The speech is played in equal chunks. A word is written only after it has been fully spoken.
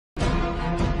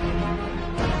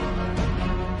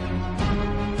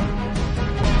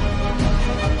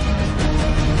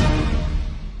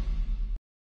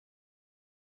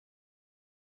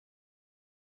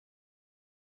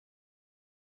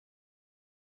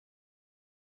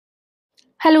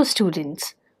Hello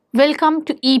students, welcome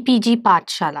to EPG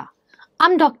Pathshala.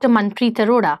 I'm Dr. Manpreet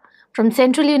Arora from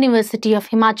Central University of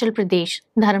Himachal Pradesh,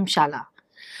 Dharamshala.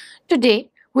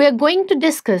 Today we are going to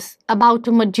discuss about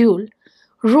a module,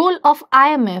 Role of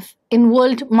IMF in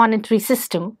World Monetary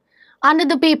System under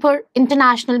the paper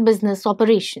International Business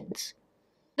Operations.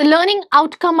 The learning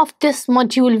outcome of this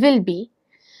module will be,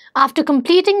 after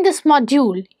completing this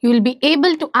module, you will be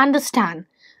able to understand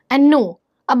and know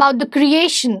about the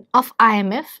creation of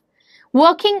IMF,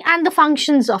 working and the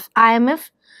functions of IMF,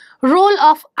 role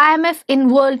of IMF in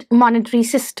world monetary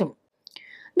system.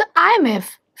 The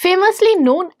IMF, famously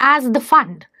known as the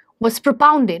Fund, was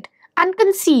propounded and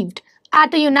conceived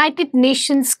at a United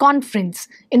Nations conference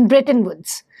in Bretton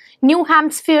Woods, New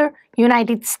Hampshire,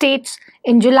 United States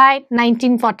in July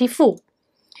 1944.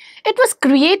 It was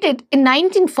created in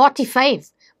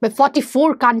 1945 by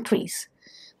 44 countries.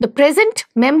 The present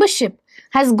membership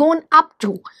has gone up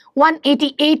to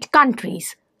 188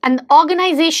 countries, and the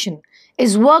organization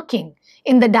is working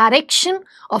in the direction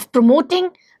of promoting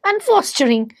and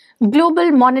fostering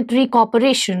global monetary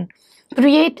cooperation,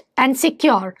 create and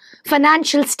secure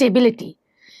financial stability,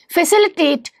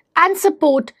 facilitate and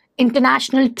support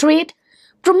international trade,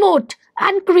 promote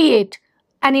and create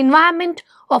an environment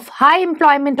of high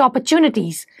employment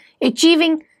opportunities,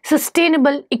 achieving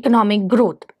sustainable economic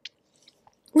growth.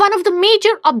 One of the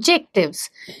major objectives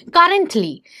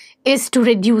currently is to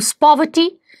reduce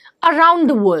poverty around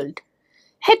the world.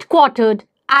 Headquartered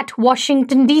at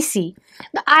Washington, D.C.,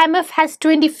 the IMF has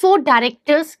 24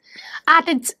 directors at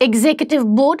its executive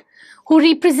board who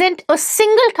represent a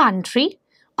single country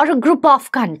or a group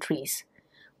of countries.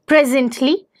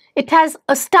 Presently, it has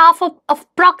a staff of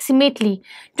approximately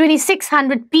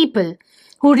 2,600 people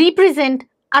who represent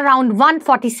around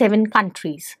 147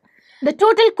 countries. The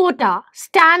total quota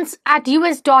stands at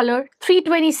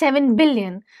 $327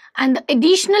 billion, and the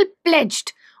additional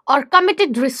pledged or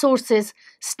committed resources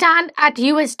stand at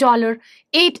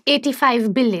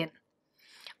 $885 billion.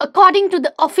 According to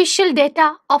the official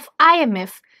data of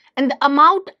IMF and the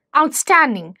amount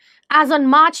outstanding as on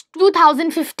March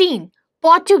 2015,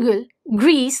 Portugal,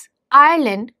 Greece,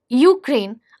 Ireland,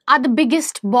 Ukraine are the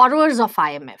biggest borrowers of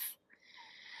IMF.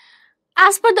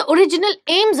 As per the original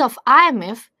aims of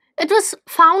IMF, it was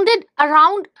founded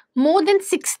around more than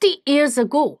 60 years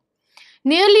ago,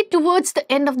 nearly towards the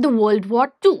end of the World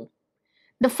War II.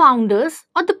 The founders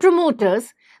or the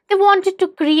promoters, they wanted to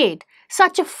create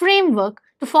such a framework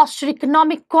to foster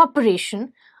economic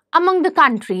cooperation among the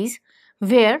countries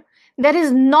where there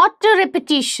is not a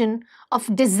repetition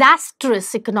of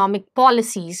disastrous economic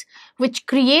policies which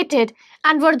created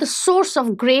and were the source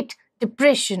of Great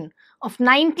Depression of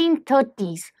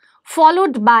 1930s,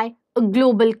 followed by a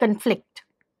global conflict.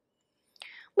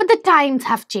 But the times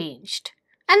have changed,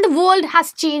 and the world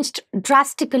has changed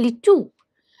drastically too.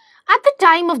 At the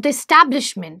time of the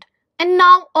establishment, and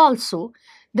now also,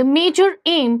 the major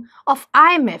aim of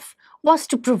IMF was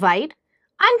to provide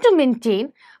and to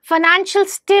maintain financial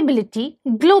stability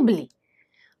globally.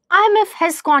 IMF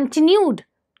has continued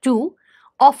to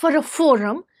offer a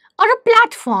forum or a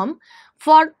platform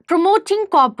for promoting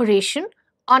cooperation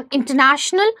on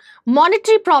international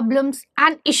monetary problems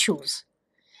and issues,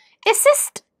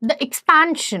 assist the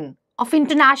expansion of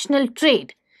international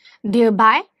trade,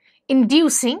 thereby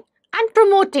inducing and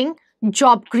promoting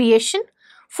job creation,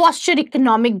 foster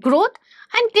economic growth,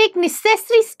 and take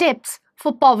necessary steps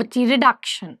for poverty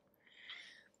reduction.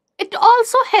 It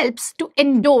also helps to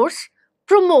endorse,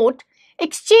 promote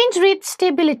exchange rate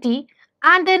stability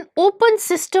and an open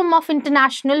system of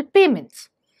international payments,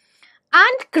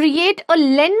 and create a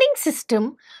lending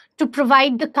system to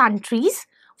provide the countries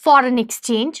foreign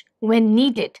exchange when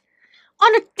needed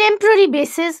on a temporary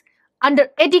basis under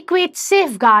adequate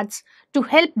safeguards to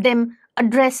help them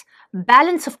address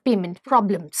balance of payment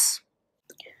problems.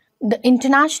 The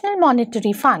International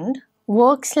Monetary Fund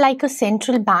works like a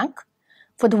central bank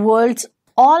for the world's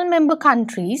all member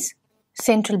countries'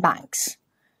 central banks.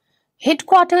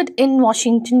 Headquartered in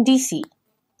Washington, D.C.,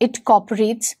 it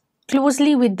cooperates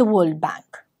closely with the World Bank.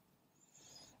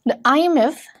 The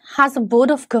IMF has a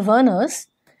board of governors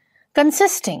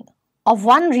consisting of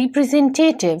one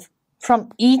representative from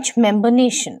each member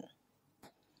nation.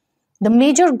 The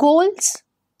major goals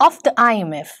of the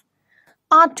IMF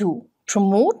are to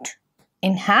promote,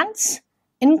 enhance,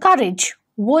 encourage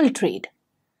world trade,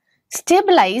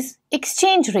 stabilize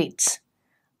exchange rates,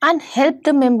 and help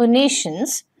the member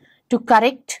nations to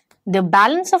correct the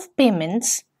balance of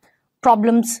payments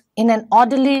problems in an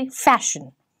orderly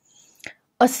fashion.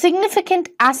 A significant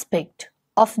aspect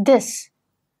of this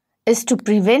is to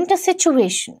prevent a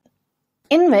situation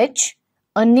in which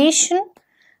a nation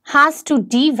has to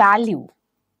devalue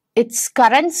its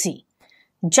currency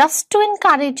just to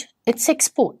encourage its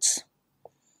exports.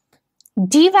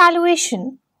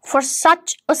 Devaluation for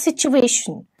such a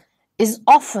situation is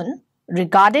often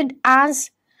regarded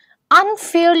as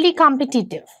unfairly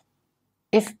competitive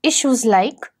if issues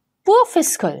like poor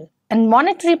fiscal and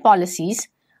monetary policies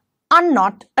are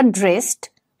not addressed,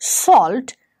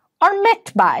 solved, or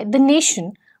met by the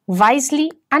nation wisely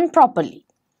and properly.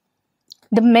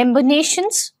 The member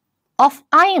nations of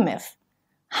IMF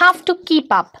have to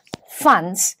keep up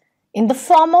funds in the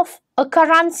form of a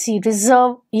currency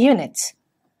reserve units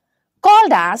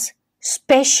called as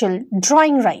special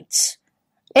drawing rights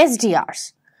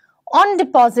SDRs on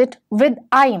deposit with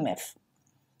IMF.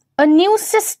 A new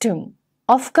system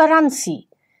of currency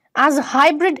as a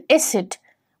hybrid asset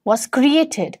was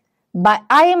created by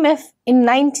IMF in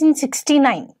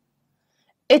 1969.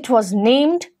 It was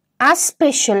named as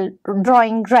special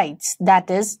drawing rights, that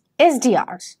is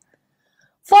SDRs.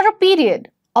 For a period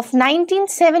of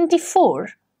 1974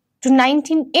 to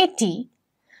 1980,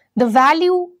 the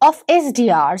value of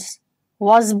SDRs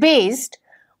was based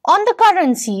on the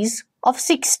currencies of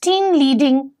 16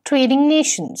 leading trading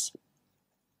nations.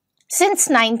 Since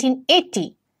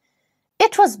 1980,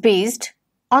 it was based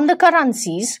on the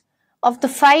currencies of the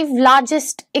 5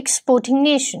 largest exporting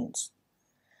nations.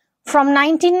 From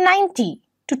 1990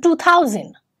 to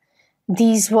 2000,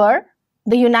 these were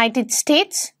the United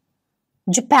States,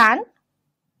 Japan,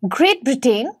 Great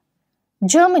Britain,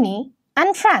 Germany,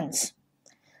 and France.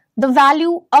 The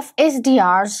value of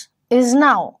SDRs is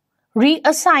now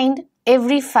reassigned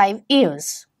every 5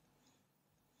 years.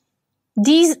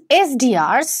 These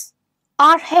SDRs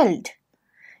are held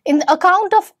in the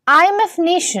account of IMF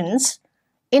nations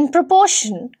in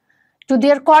proportion to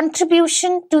their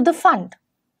contribution to the fund.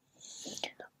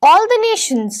 All the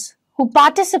nations who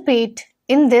participate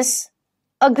in this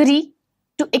agree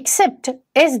to accept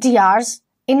SDRs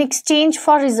in exchange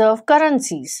for reserve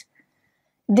currencies.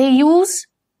 They use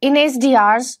in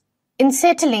SDRs in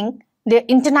settling their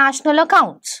international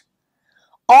accounts.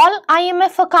 All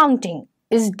IMF accounting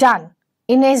is done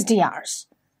in SDRs,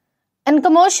 and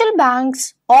commercial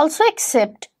banks also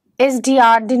accept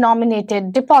SDR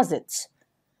denominated deposits.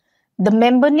 The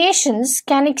member nations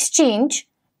can exchange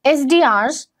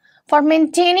SDRs for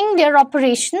maintaining their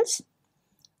operations,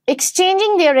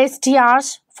 exchanging their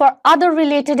SDRs for other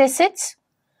related assets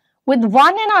with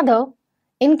one another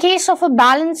in case of a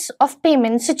balance of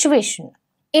payment situation.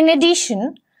 In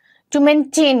addition to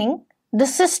maintaining the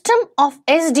system of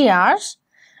SDRs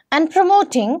and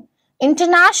promoting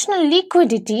international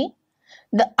liquidity,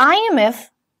 the IMF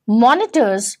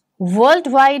monitors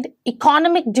worldwide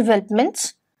economic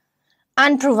developments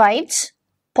and provides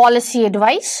policy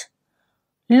advice,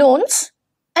 loans,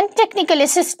 and technical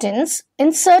assistance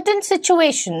in certain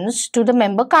situations to the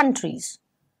member countries.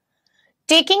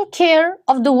 Taking care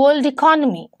of the world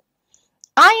economy,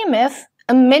 IMF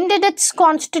amended its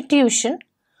constitution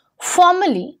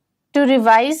formally to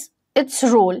revise its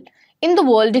role in the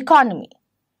world economy.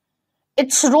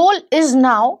 Its role is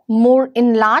now more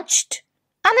enlarged,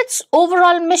 and its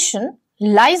overall mission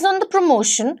lies on the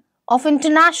promotion of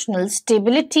international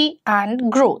stability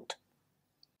and growth.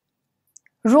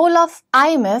 Role of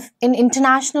IMF in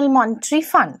International Monetary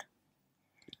Fund.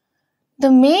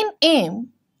 The main aim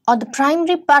or the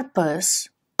primary purpose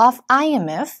of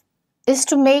IMF is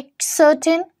to make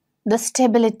certain the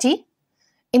stability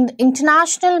in the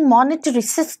international monetary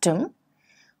system,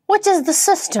 which is the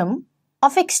system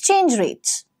of exchange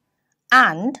rates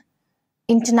and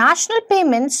international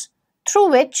payments through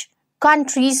which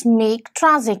countries make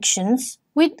transactions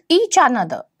with each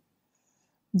another.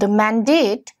 The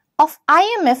mandate of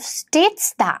IMF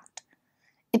states that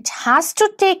it has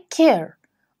to take care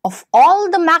of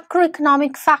all the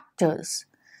macroeconomic factors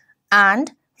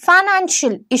and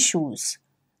financial issues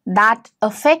that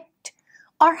affect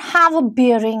or have a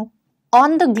bearing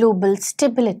on the global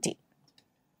stability.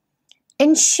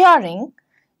 Ensuring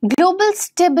global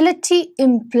stability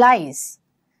implies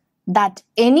that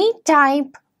any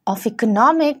type of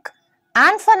economic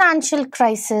and financial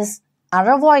crisis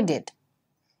are avoided.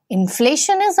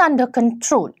 Inflation is under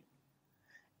control.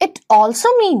 It also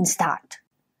means that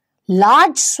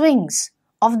large swings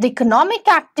of the economic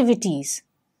activities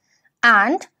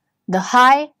and the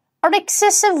high or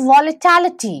excessive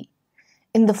volatility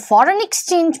in the foreign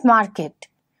exchange market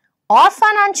or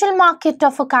financial market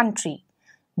of a country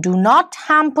do not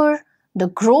hamper the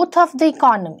growth of the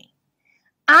economy,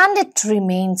 and it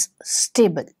remains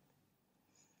stable.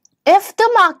 If the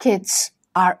markets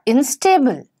are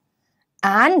unstable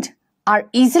and are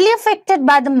easily affected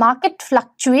by the market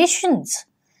fluctuations,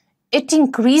 it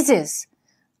increases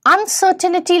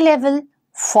uncertainty level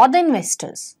for the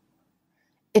investors.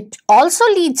 It also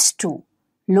leads to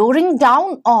lowering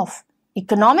down of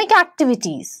economic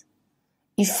activities,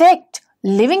 affect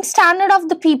living standard of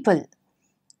the people,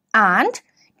 and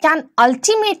can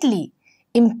ultimately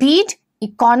impede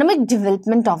economic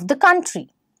development of the country.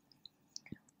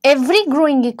 Every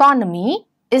growing economy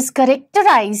is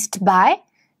characterized by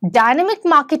dynamic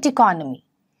market economy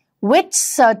with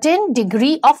certain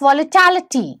degree of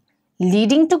volatility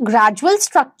leading to gradual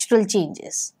structural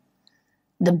changes.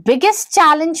 The biggest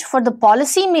challenge for the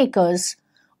policymakers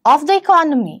of the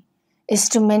economy is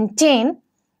to maintain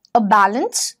a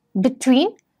balance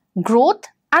between growth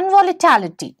and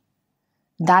volatility.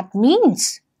 That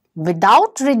means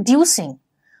without reducing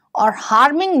or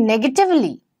harming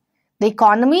negatively the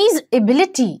economy's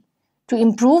ability to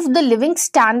improve the living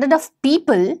standard of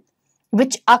people,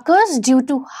 which occurs due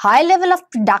to high level of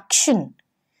production.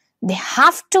 They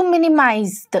have to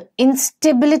minimize the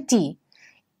instability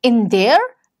in their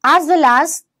as well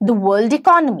as the world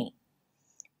economy.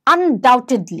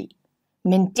 Undoubtedly,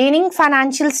 maintaining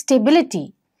financial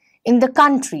stability in the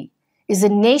country is a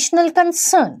national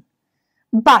concern,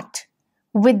 but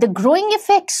with the growing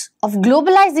effects of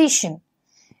globalization,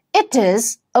 it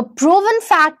is a proven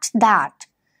fact that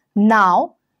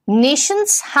now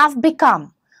nations have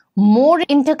become more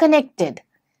interconnected.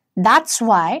 That's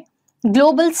why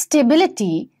global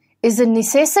stability is a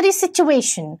necessary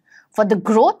situation for the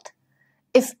growth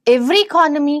if every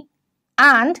economy,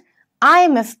 and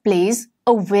IMF plays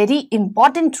a very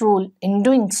important role in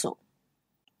doing so.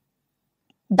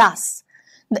 Thus,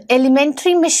 the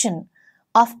elementary mission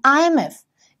of IMF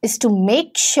is to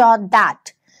make sure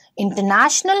that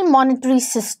international monetary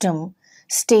system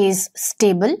stays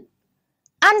stable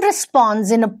and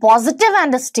responds in a positive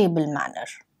and a stable manner.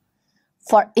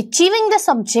 For achieving this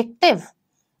objective,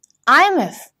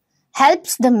 IMF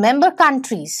helps the member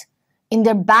countries in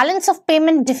their balance of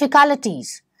payment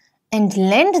difficulties and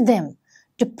lend them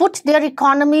to put their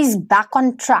economies back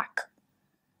on track.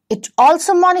 It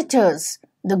also monitors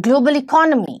the global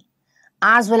economy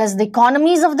as well as the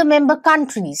economies of the member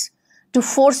countries to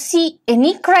foresee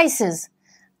any crisis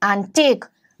and take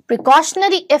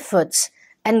precautionary efforts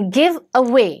and give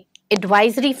away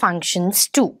advisory functions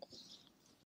too.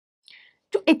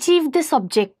 To achieve this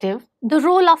objective, the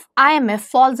role of IMF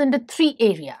falls into three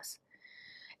areas.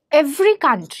 Every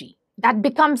country that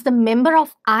becomes the member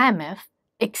of IMF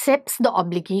accepts the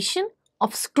obligation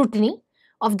of scrutiny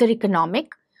of their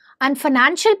economic and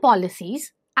financial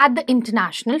policies at the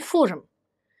international forum.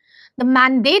 The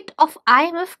mandate of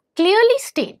IMF clearly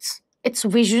states its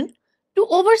vision to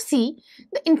oversee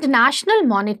the international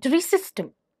monetary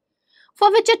system,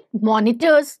 for which it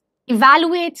monitors,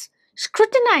 evaluates,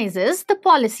 scrutinizes the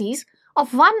policies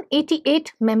of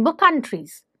 188 member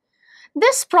countries.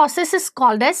 This process is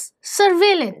called as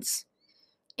surveillance.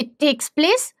 It takes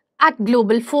place at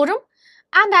global forum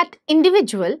and at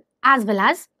individual as well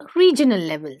as regional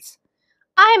levels.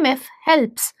 IMF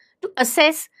helps to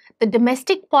assess the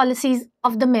domestic policies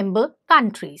of the member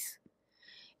countries.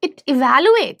 It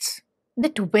evaluates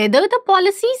that whether the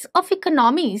policies of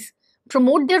economies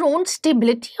promote their own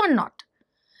stability or not.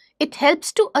 It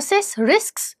helps to assess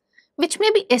risks which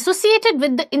may be associated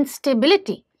with the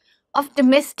instability of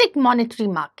domestic monetary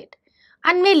market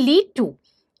and may lead to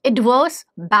adverse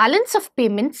balance of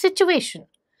payment situation.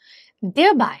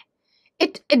 Thereby,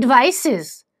 it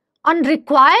advises on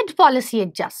required policy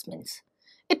adjustments.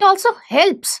 It also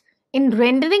helps in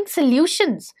rendering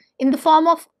solutions in the form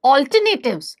of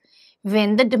alternatives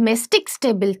when the domestic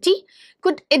stability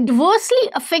could adversely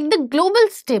affect the global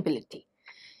stability.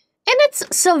 In its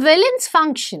surveillance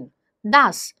function,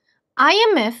 thus,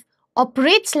 IMF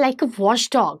operates like a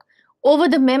watchdog over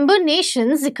the member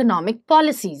nations' economic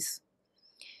policies.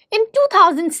 In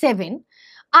 2007,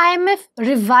 IMF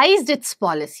revised its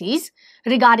policies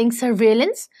regarding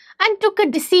surveillance and took a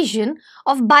decision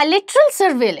of bilateral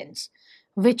surveillance,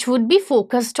 which would be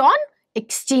focused on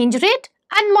exchange rate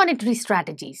and monetary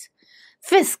strategies,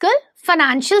 fiscal,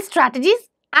 financial strategies,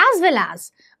 as well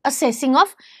as assessing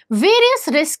of various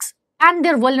risks and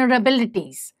their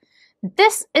vulnerabilities.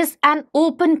 This is an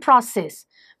open process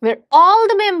where all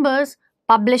the members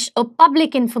publish a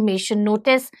public information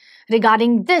notice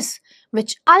regarding this,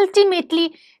 which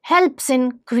ultimately helps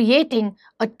in creating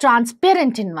a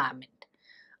transparent environment.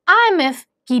 IMF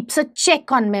keeps a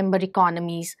check on member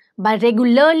economies by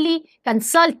regularly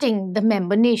consulting the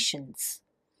member nations.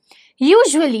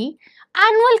 Usually,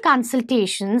 annual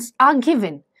consultations are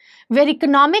given where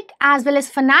economic as well as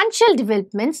financial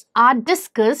developments are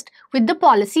discussed with the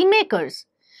policy makers.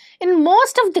 In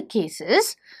most of the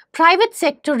cases, private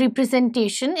sector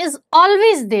representation is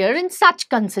always there in such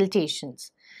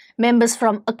consultations. Members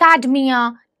from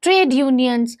academia, trade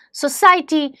unions,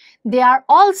 society, they are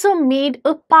also made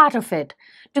a part of it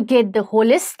to get the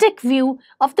holistic view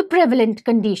of the prevalent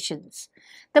conditions.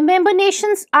 The member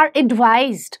nations are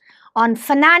advised on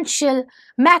financial,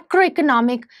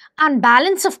 macroeconomic, and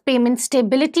balance of payment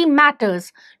stability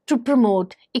matters to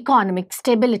promote economic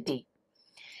stability.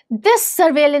 This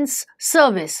surveillance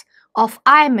service of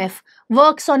IMF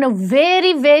works on a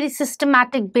very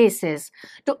systematic basis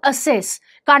to assess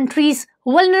countries'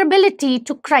 vulnerability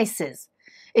to crisis.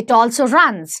 It also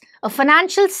runs a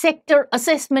financial sector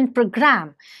assessment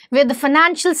program where the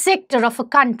financial sector of a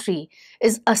country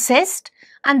is assessed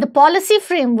and the policy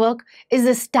framework is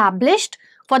established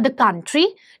for the country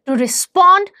to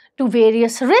respond to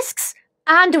various risks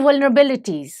and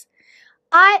vulnerabilities.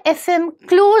 IFM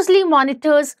closely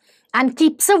monitors and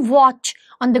keeps a watch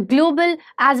on the global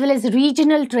as well as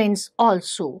regional trends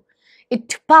also.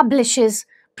 It publishes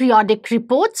periodic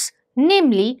reports,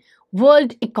 namely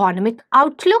World Economic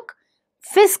Outlook,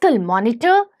 Fiscal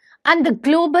Monitor, and the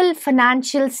Global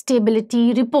Financial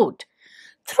Stability Report,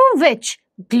 through which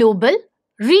global,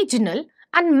 regional,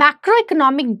 and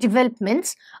macroeconomic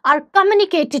developments are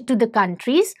communicated to the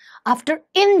countries after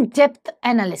in-depth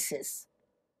analysis.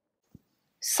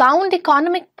 Sound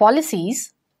economic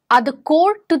policies are the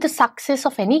core to the success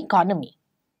of any economy.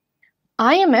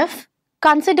 IMF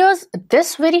considers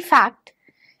this very fact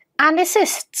and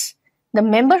assists the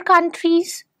member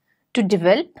countries to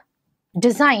develop,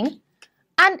 design,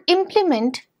 and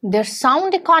implement their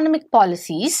sound economic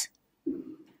policies,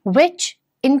 which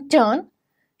in turn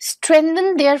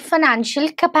strengthen their financial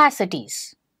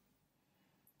capacities.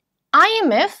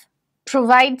 IMF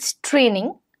provides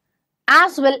training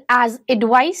as well as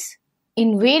advice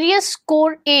in various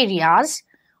core areas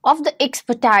of the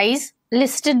expertise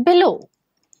listed below: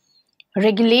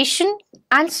 regulation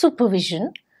and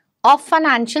supervision of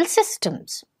financial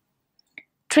systems,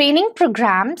 training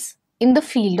programs in the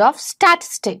field of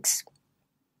statistics,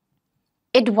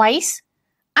 advice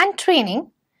and training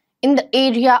in the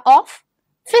area of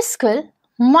fiscal,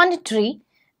 monetary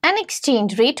and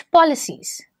exchange rate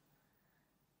policies,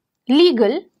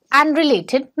 legal and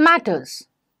related matters.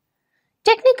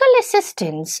 Technical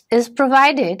assistance is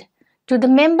provided to the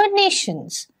member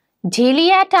nations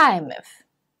daily at IMF.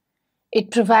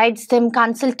 It provides them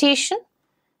consultation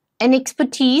and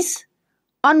expertise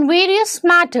on various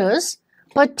matters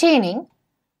pertaining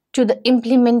to the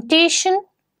implementation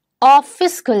of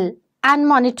fiscal and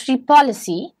monetary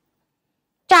policy,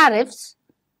 tariffs,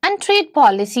 and trade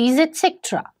policies,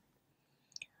 etc.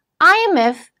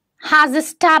 IMF has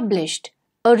established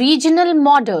a regional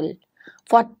model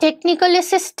for technical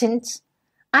assistance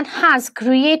and has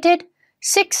created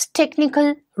 6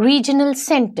 technical regional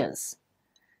centers.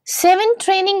 7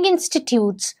 training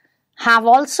institutes have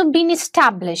also been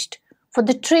established for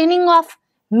the training of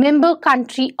member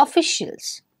country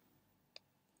officials.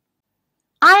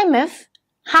 IMF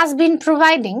has been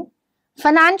providing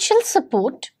financial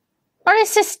support or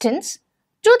assistance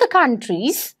to the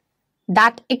countries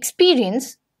that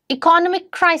experience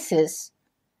economic crisis.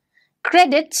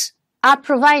 Credits are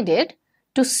provided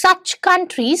to such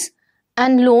countries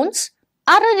and loans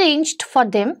are arranged for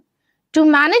them to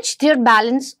manage their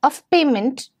balance of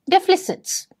payment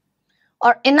deficits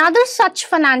or another such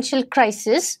financial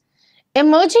crisis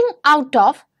emerging out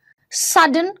of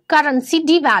sudden currency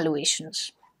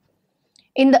devaluations.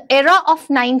 In the era of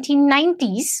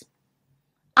 1990s,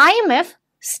 IMF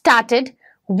started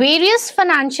various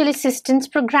financial assistance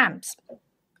programs.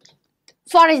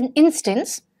 For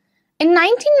instance, in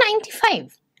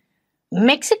 1995,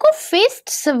 Mexico faced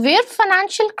severe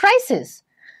financial crisis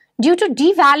due to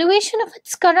devaluation of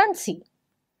its currency.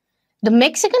 The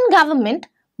Mexican government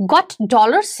got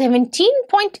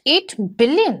 $17.8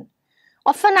 billion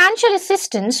of financial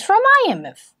assistance from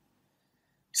IMF.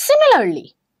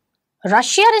 Similarly,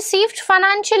 Russia received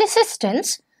financial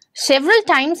assistance several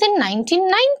times in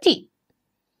 1990.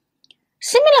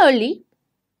 Similarly,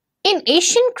 in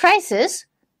Asian crisis,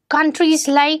 countries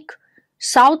like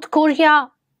South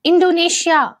Korea,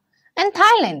 Indonesia, and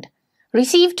Thailand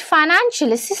received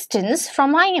financial assistance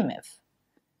from IMF.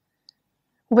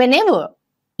 Whenever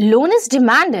loan is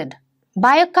demanded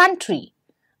by a country,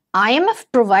 IMF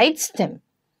provides them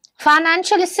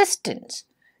financial assistance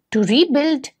to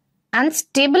rebuild and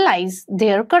stabilize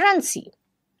their currency.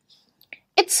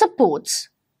 It supports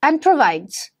and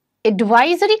provides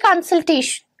advisory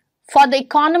consultation for the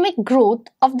economic growth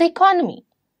of the economy.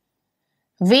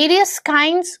 Various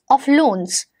kinds of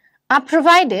loans are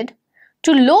provided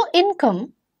to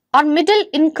low-income or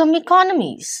middle-income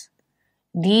economies.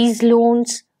 These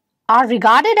loans are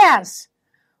regarded as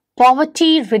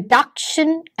poverty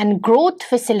reduction and growth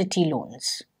facility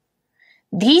loans.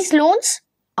 These loans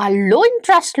are low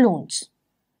interest loans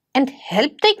and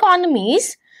help the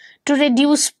economies to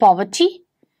reduce poverty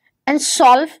and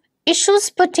solve issues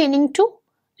pertaining to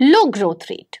low growth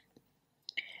rate.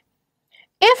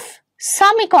 If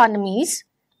some economies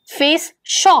face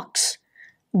shocks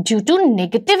due to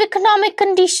negative economic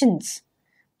conditions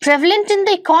prevalent in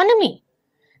the economy,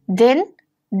 then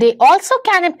they also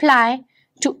can apply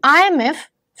to IMF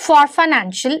for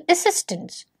financial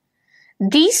assistance.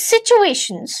 These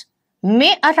situations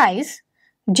may arise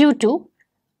due to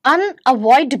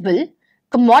unavoidable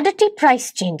commodity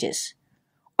price changes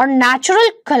or natural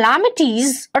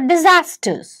calamities or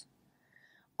disasters,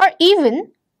 or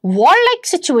even war-like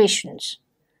situations.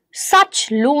 Such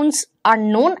loans are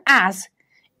known as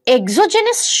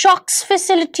Exogenous Shocks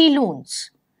Facility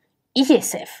Loans,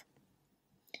 ESF.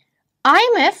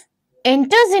 IMF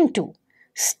enters into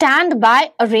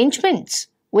standby arrangements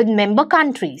with member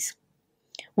countries.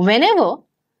 Whenever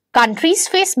countries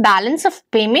face balance of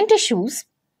payment issues,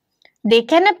 they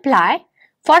can apply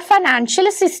for financial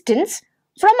assistance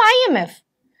from IMF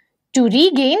to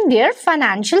regain their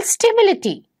financial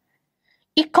stability.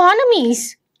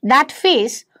 Economies that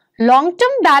face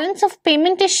long-term balance of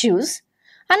payment issues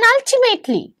and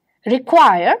ultimately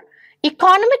require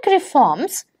economic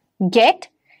reforms get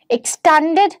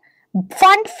extended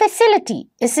fund facility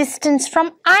assistance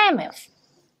from IMF.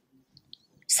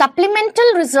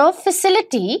 Supplemental reserve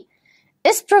facility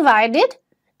is provided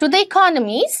to the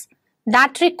economies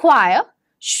that require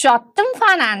short-term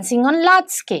financing on large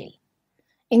scale.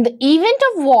 In the event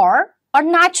of war or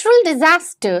natural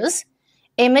disasters,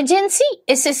 emergency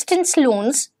assistance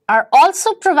loans are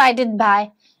also provided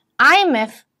by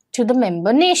IMF to the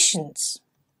member nations.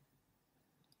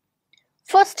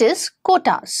 First is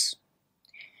quotas.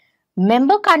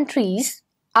 Member countries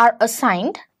are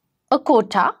assigned a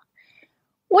quota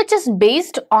which is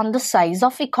based on the size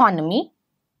of economy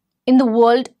in the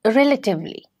world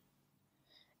relatively.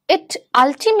 It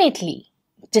ultimately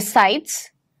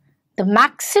decides the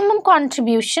maximum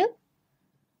contribution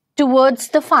towards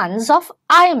the funds of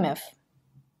IMF.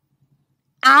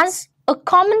 As a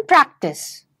common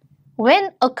practice,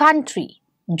 when a country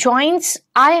joins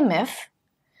IMF,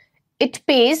 it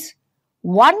pays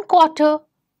 1/4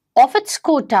 of its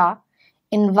quota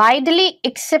in widely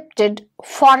accepted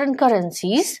foreign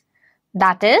currencies,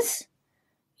 that is,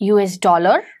 US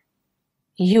dollar,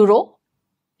 euro,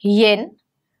 yen,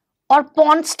 or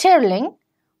pound sterling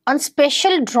on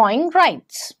special drawing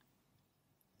rights.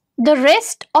 The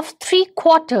rest of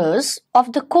 3/4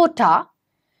 of the quota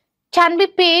can be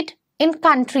paid in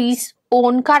country's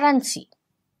own currency.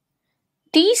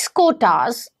 These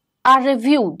quotas are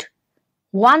reviewed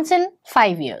once in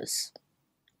 5 years.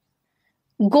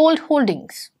 Gold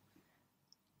holdings.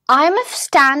 IMF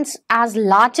stands as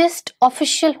largest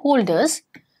official holders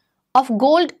of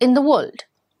gold in the world.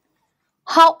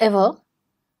 However,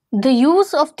 the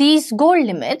use of these gold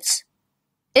limits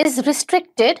is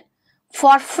restricted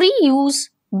for free use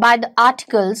by the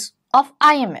articles of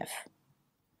IMF.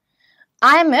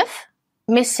 IMF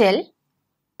may sell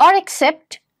or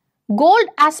accept gold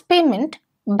as payment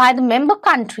by the member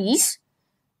countries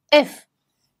if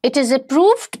it is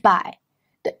approved by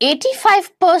the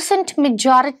 85%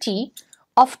 majority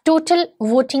of total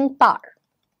voting power.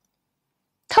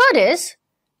 Third is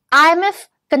IMF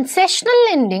concessional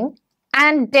lending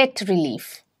and debt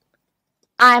relief.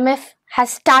 IMF has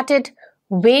started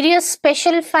various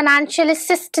special financial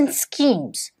assistance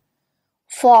schemes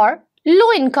for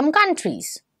low-income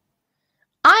countries.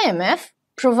 IMF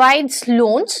provides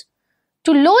loans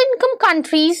to low-income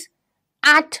countries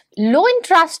at low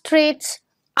interest rates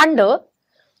under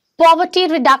Poverty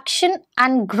Reduction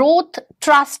and Growth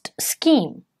Trust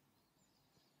Scheme.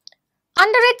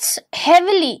 Under its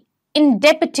heavily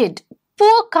indebted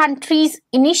Poor Countries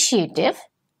Initiative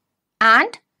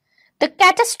and the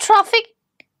Catastrophic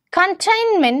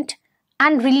Containment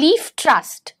and Relief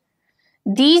Trust,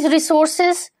 these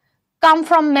resources come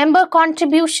from member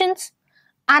contributions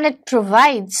and it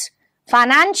provides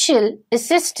financial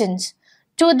assistance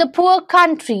to the poor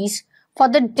countries for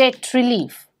the debt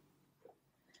relief.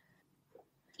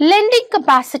 Lending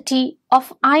capacity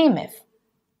of IMF.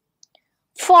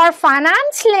 For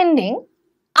finance lending,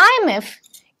 IMF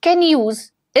can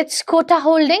use its quota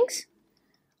holdings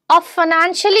of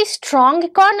financially strong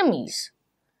economies.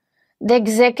 The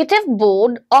executive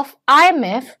board of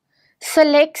IMF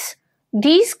selects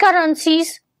these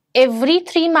currencies every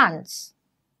 3 months.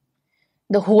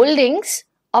 The holdings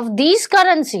of these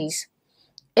currencies,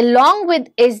 along with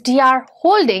SDR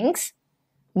holdings,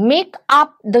 make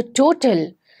up the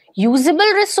total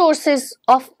usable resources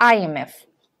of IMF.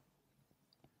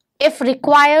 If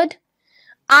required,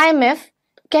 IMF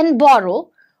can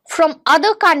borrow from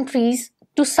other countries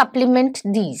to supplement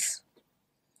these.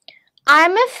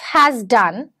 IMF has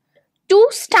done 2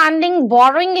 standing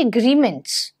borrowing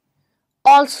agreements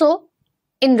also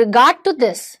in regard to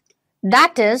this,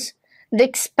 that is, the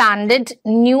expanded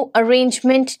new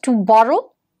arrangement to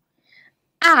borrow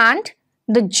and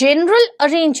the general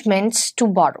arrangements to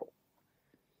borrow.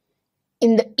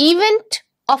 In the event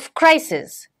of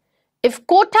crisis, if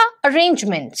quota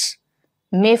arrangements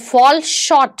may fall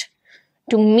short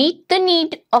to meet the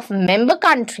need of member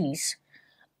countries,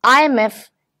 IMF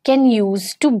can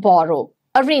use to borrow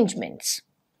arrangements.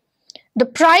 The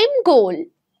prime goal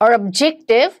or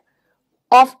objective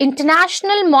of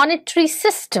international monetary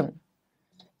system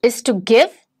is to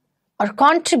give or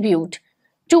contribute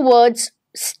towards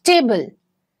stable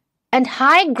and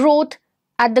high growth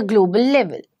at the global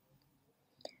level.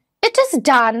 It is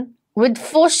done with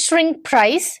fostering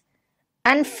price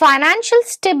and financial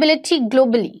stability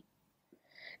globally.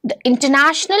 The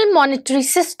international monetary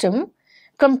system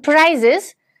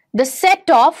comprises the set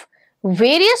of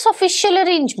various official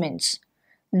arrangements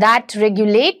that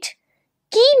regulate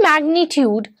key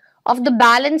magnitude of the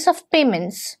balance of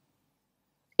payments.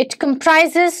 It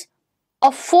comprises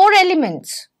of 4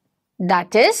 elements,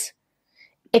 that is,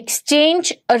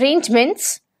 exchange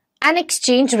arrangements and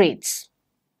exchange rates,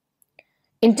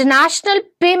 international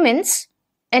payments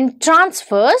and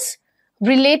transfers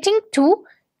relating to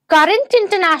current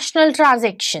international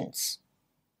transactions,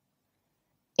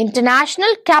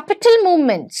 international capital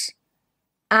movements,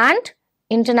 and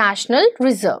international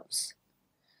reserves.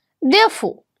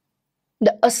 Therefore,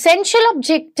 the essential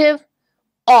objective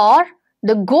or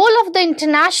the goal of the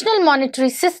international monetary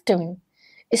system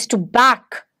is to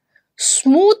back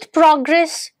smooth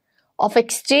progress of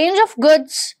exchange of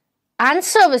goods and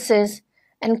services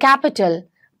and capital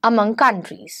among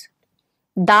countries.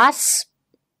 Thus,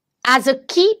 as a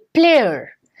key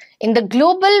player in the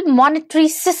global monetary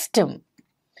system,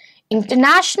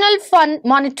 International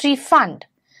Monetary Fund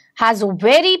has a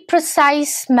very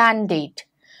precise mandate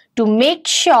to make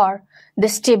sure the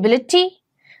stability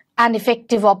and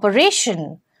effective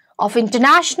operation of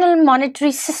international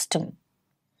monetary system.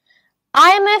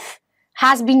 IMF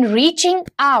has been reaching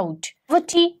out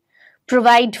to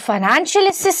provide financial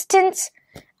assistance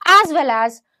as well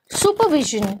as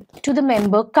supervision to the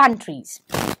member countries.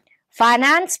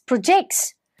 Finance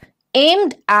projects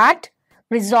aimed at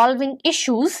resolving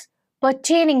issues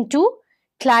pertaining to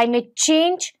climate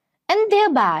change and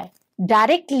thereby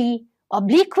directly,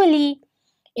 obliquely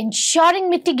ensuring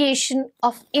mitigation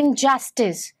of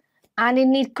injustice and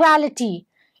inequality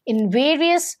in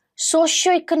various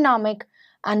socio-economic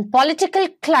and political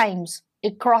climes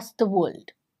across the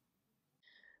world.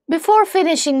 Before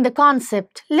finishing the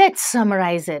concept, let's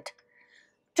summarize it.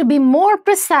 To be more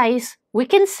precise, we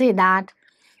can say that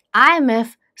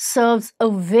IMF serves a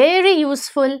very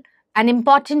useful and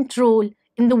important role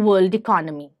in the world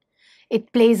economy.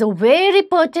 It plays a very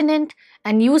pertinent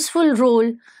and useful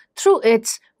role through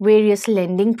its various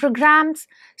lending programs,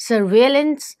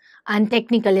 surveillance, and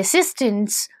technical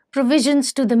assistance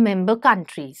provisions to the member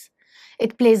countries.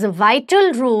 It plays a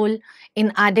vital role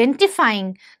in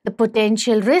identifying the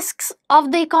potential risks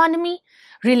of the economy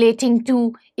relating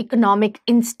to economic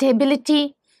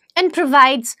instability and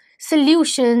provides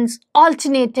solutions,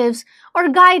 alternatives, or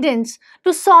guidance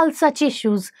to solve such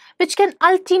issues which can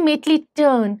ultimately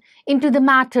turn into the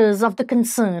matters of the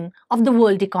concern of the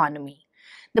world economy.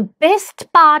 The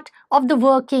best part of the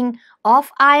working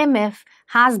of IMF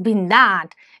has been that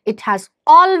it has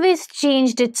always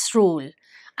changed its role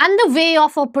and the way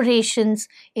of operations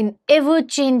in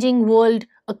ever-changing world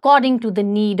according to the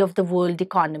need of the world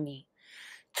economy.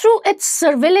 Through its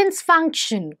surveillance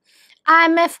function,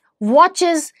 IMF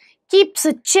watches, keeps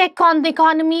a check on the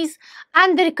economies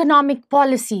and their economic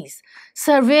policies.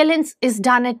 Surveillance is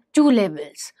done at 2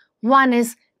 levels. One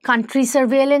is country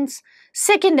surveillance,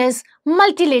 second is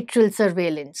multilateral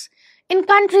surveillance. In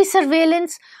country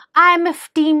surveillance, IMF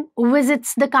team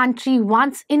visits the country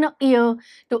once in a year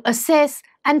to assess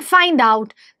and find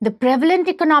out the prevalent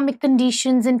economic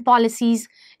conditions and policies.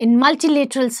 In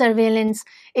multilateral surveillance,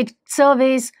 it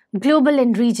surveys global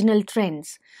and regional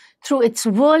trends. Through its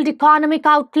World Economic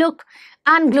Outlook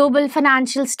and Global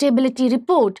Financial Stability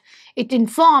Report, it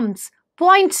informs,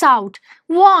 points out,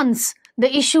 warns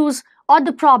the issues or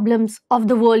the problems of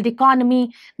the world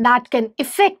economy that can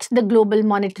affect the global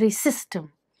monetary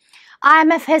system.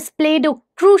 IMF has played a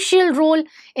crucial role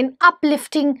in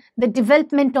uplifting the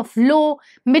development of low,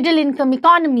 middle-income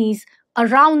economies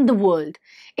around the world.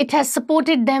 It has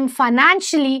supported them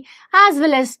financially as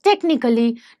well as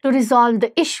technically to resolve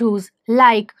the issues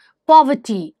like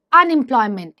poverty,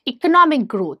 unemployment, economic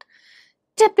growth.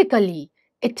 Typically,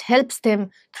 it helps them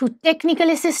through technical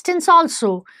assistance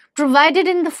also, provided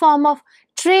in the form of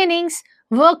trainings,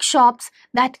 workshops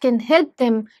that can help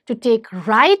them to take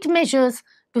right measures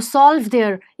to solve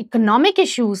their economic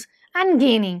issues and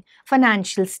gaining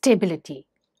financial stability.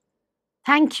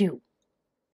 Thank you.